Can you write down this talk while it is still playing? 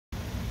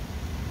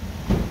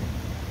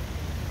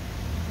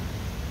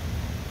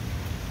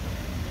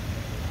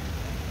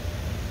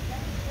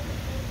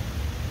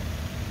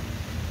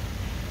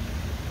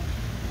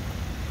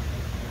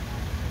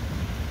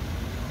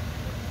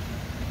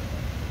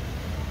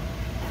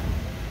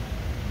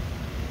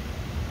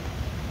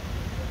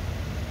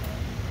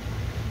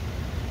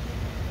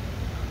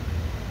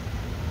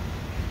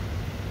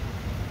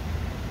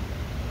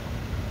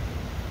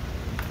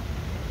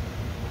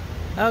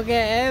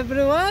Okay,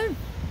 everyone,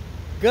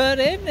 good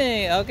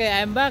evening. Okay,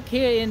 I'm back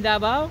here in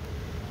Davao.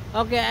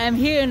 Okay, I'm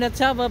here in the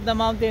top of the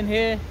mountain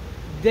here.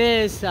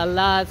 There's a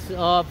lot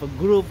of a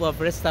group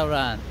of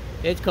restaurant.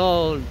 It's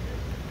called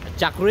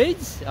Jack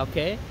Ridge.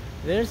 Okay,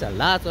 there's a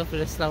lot of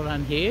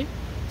restaurant here,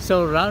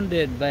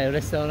 surrounded by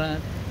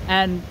restaurant,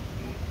 and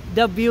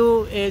the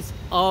view is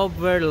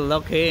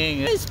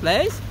overlooking this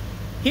place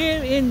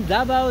here in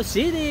Davao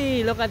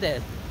City. Look at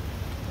it.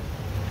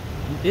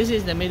 This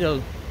is the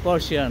middle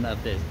portion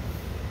of this.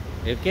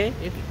 Okay,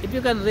 if you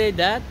can read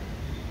that,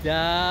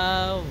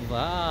 Davao.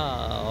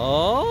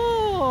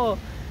 Oh,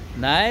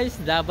 nice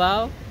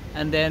Davao.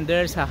 And then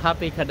there's a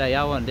Happy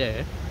Kadayawan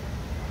there.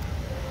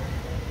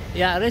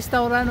 Yeah,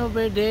 restaurant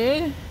over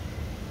there.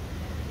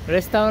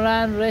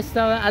 Restaurant,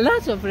 a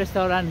lot of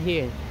restaurant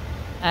here.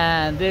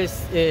 And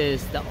this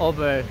is the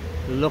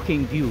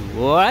overlooking view.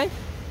 Alright,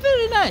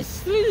 very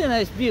nice, really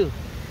nice view.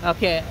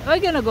 Okay, we're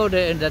gonna go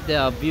there in that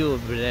view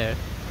over there.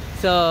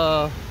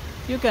 So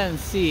you can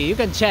see, you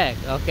can check.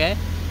 Okay,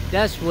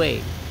 just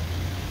wait.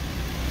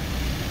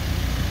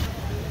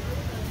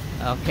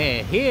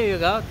 Okay, here you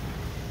go.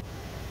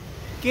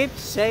 Keep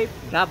safe,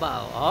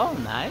 Davao. Oh,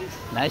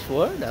 nice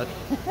word.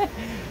 Okay.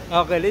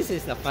 Okay, this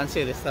is the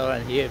fancy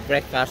restaurant here.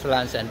 Breakfast,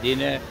 lunch, and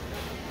dinner.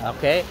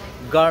 Okay,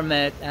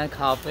 gourmet and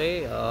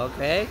coffee.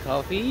 Okay,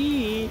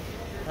 coffee.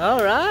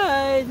 All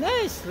right,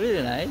 nice,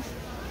 really nice.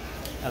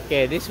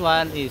 Okay, this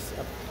one is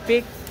a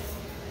Pick.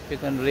 You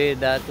can read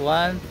that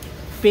one.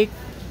 Pick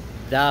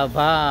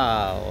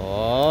Davao.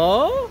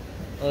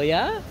 Oh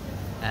yeah,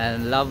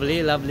 and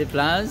lovely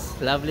plants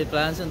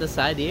on the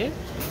side here.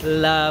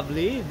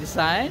 Lovely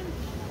design,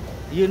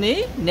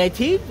 unique,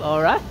 native.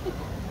 All right.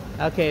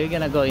 Okay, we're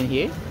gonna go in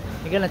here.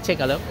 We're gonna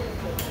take a look.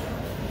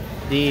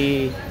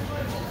 The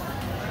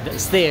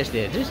stairs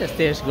there. There's a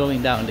stairs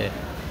going down there.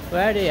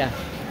 Where are they?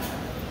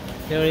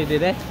 They already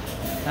there.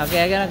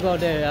 Okay, I'm gonna go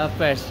there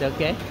first.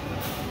 Okay.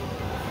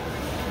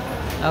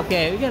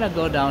 Okay, we're gonna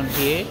go down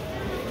here.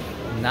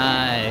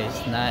 Nice,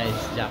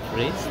 Jack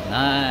Ridge.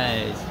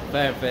 Nice,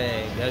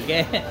 perfect.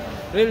 Okay,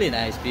 really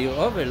nice view,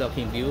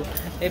 overlooking view.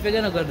 If you're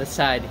gonna go to the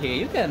side here,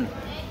 you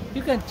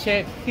can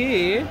check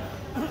here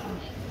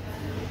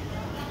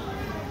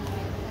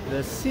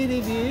the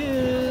city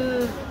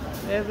view.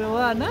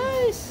 Everyone,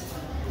 nice.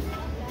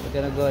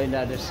 We're gonna go in the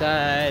other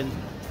side.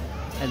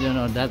 I don't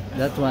know,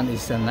 that one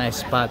is a nice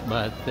spot,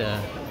 but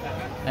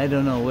I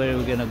don't know where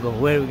we're gonna go,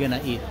 where we're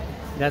gonna eat.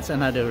 That's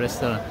another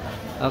restaurant.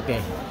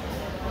 Okay.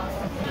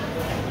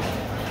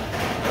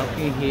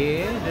 Okay,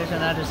 here, there's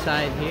another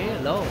side here.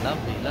 Oh,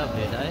 lovely,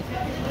 nice.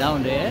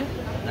 Down there,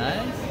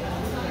 nice.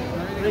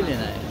 Really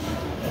nice.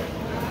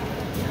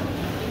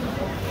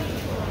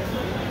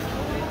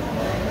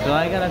 So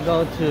I'm gonna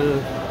go to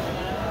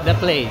the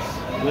place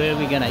where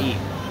we're gonna eat.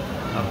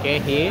 Okay,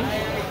 here.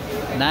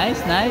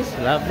 Nice,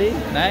 lovely,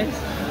 nice.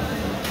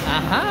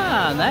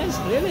 Aha, nice,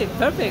 really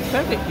perfect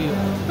view.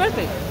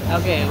 Perfect.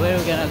 Okay, where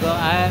we gonna go?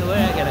 Where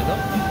I gonna go?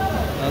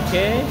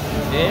 Okay,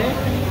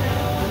 there.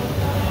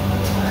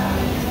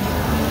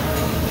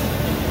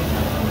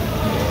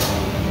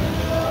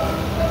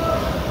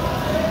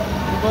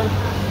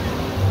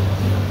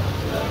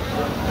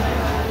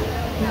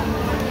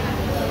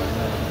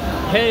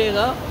 Here you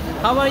go.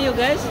 How are you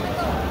guys?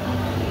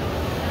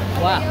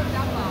 Wow.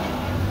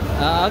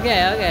 Okay,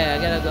 I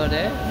gotta go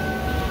there.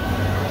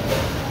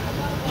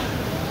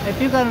 If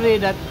you can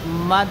read that,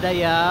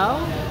 Madayao,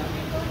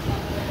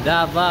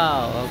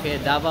 Davao. Okay,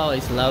 Davao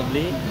is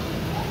lovely.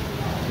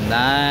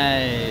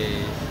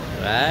 Nice,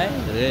 right?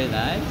 Really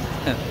nice.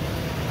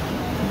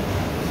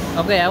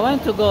 Okay, I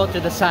want to go to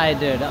the side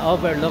there, the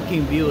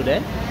overlooking view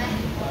there.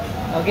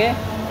 Okay.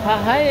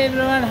 Hi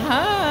everyone.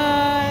 Hi.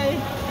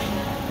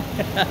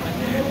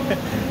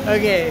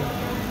 Okay,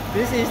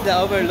 this is the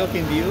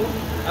overlooking view.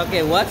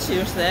 Okay, watch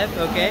your step.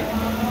 Okay.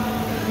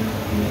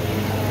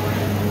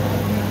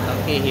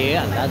 Okay,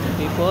 here a lot of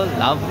people.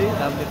 Lovely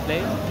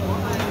place.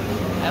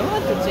 I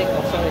want to check.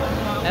 Oh, sorry.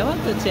 I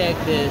want to check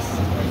this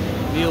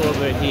view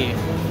over here.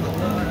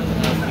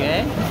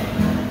 Okay.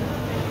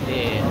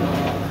 There.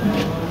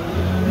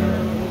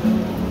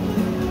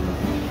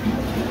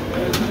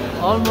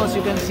 Almost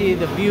you can see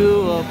the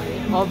view of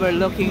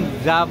overlooking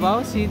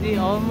Davao City.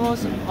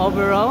 Almost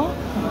overall.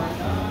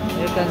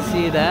 You can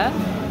see that.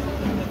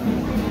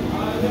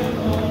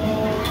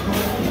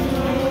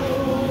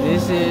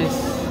 This is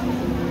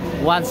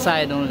one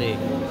side only.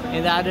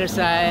 In the other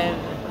side,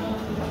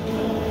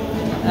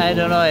 I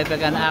don't know if I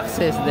can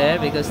access there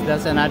because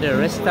that's another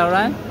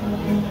restaurant.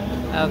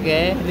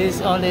 Okay, this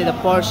is only the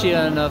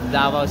portion of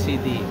Davao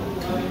City,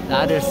 the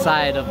other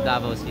side of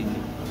Davao City.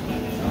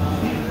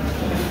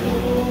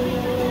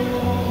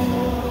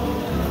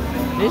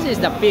 This is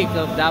the peak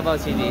of Davao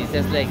City. It's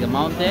just like a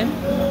mountain.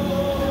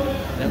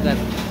 Look at,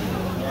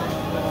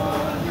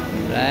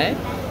 right?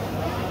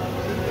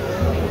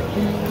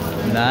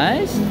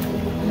 Nice.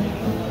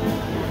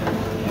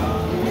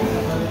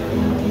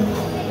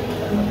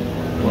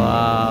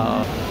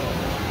 Wow.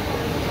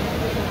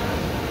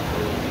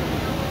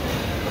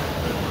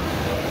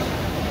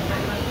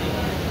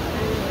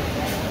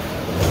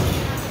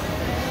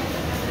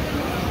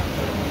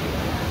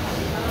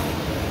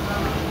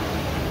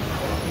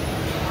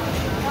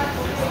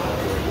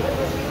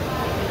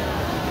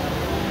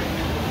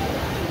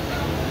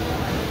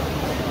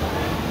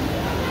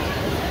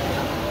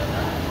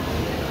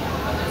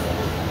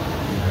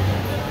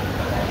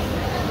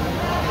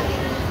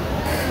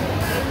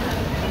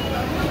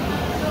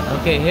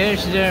 Okay,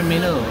 here's their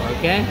menu,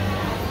 okay?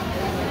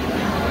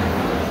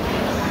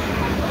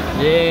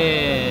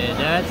 Yeah,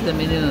 that's the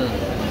menu.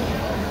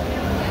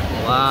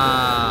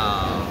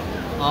 Wow,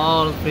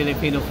 all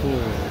Filipino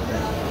food.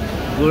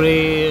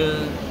 Grill,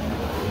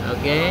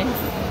 okay?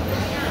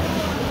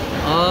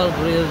 All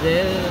grilled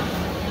there.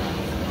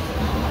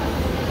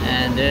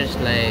 And there's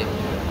like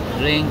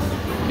drinks,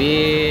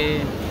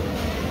 beer.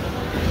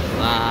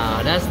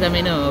 Wow, that's the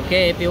menu,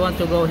 okay? If you want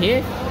to go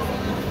here,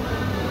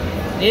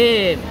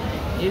 if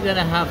you're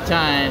gonna have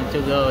time to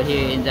go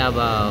here in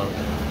Davao,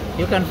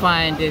 you can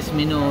find this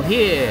menu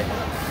here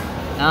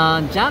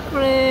on Jack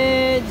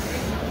Reed's.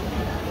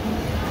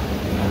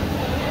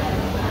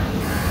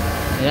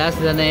 That's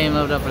the name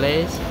of the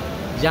place,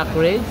 Jack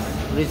Reed's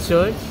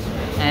Resort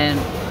and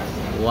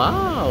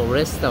wow,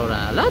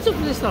 restaurant. Lots of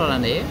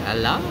restaurant here, a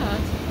lot.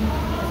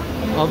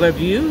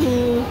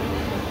 Overview.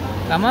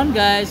 Come on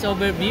guys,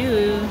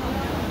 overview.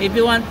 If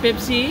you want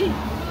Pepsi,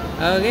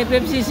 okay,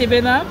 Pepsi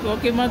 7-Up,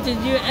 okay,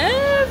 Mountain Dew,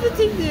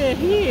 everything there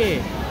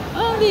here.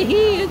 Only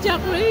here,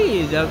 Jack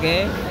Reed's,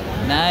 okay.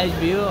 Nice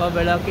view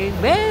overlooking,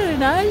 very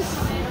nice.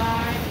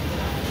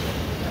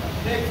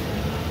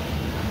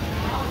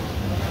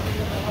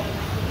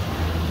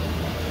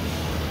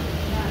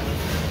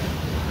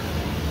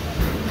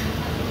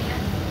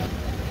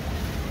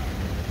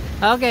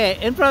 Okay,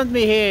 in front of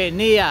me here,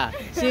 Nia.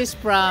 She's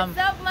from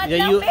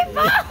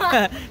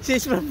the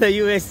she's from the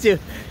US too.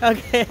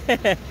 Okay,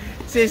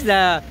 she's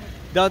the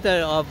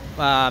daughter of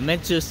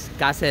Menchu's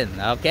cousin.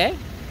 Okay.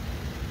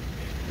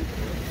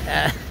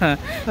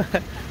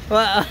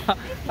 Well,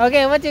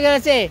 okay, what you gonna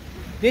say?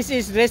 This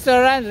is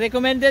restaurant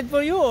recommended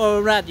for you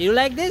or not? You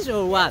like this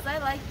or what? Yes, I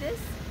like this.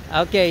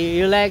 Okay,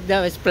 you like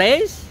this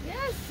place?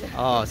 Yes.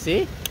 Oh,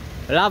 see,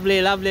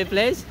 lovely, lovely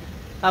place.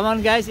 Come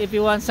on, guys, if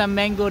you want some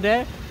mango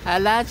there. A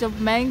lot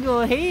of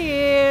mango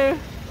here.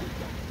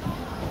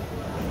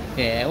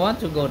 Okay, I want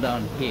to go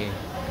down here.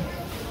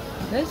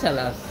 There's a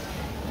lot.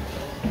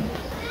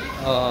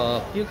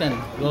 Oh, you can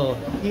go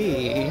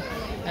here.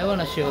 I want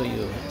to show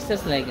you. It's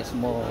just like a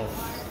small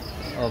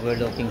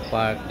overlooking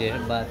park there,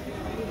 but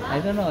I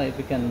don't know if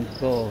we can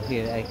go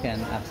here. I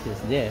can access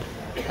there.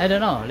 I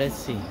don't know. Let's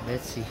see.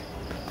 Let's see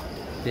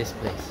this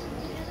place.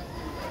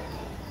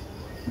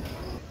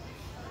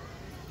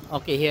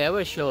 Okay, here I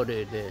will show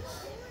you this.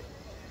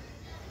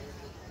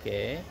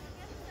 Okay,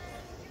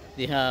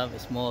 they have a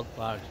small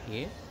park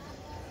here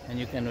and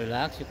you can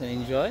relax, you can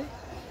enjoy.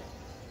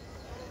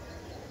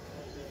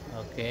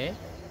 Okay,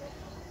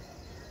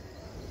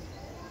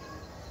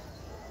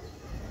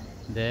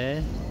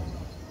 there,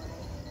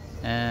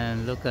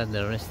 and look at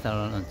the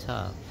restaurant on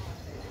top.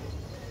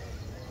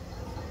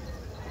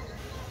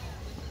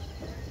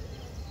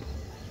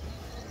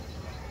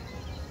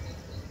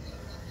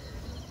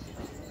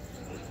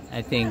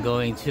 I think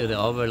going to the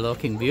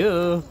overlooking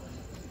view.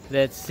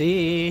 Let's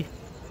see.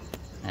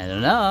 I don't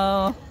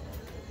know.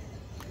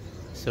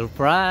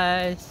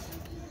 Surprise.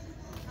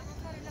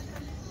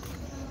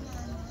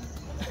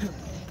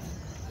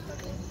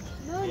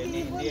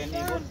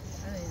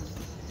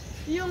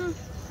 Yung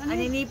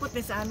aninipot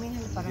na sa amin,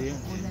 parang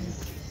kukulan.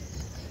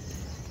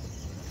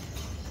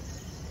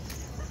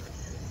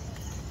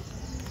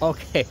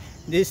 Okay,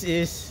 this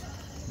is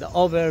the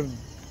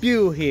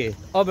overview here.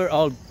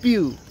 Overall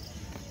view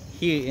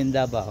here in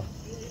Davao.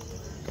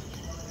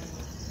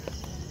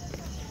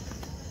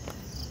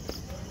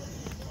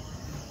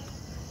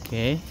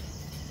 Okay.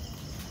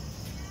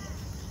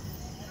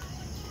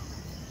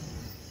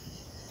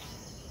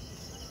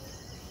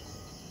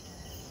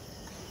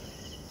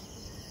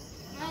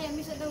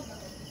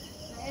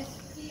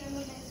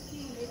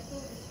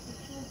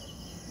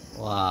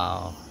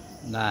 Wow,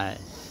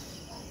 nice.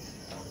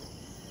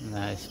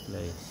 Nice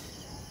place.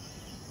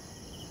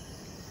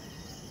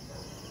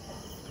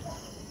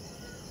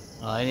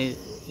 Oh, you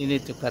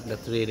need to cut the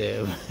tree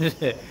there.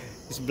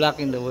 It's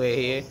blocking the way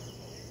here.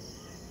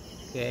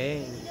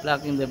 Okay,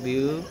 blocking the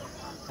view.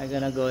 I'm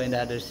gonna go in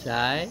the other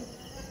side.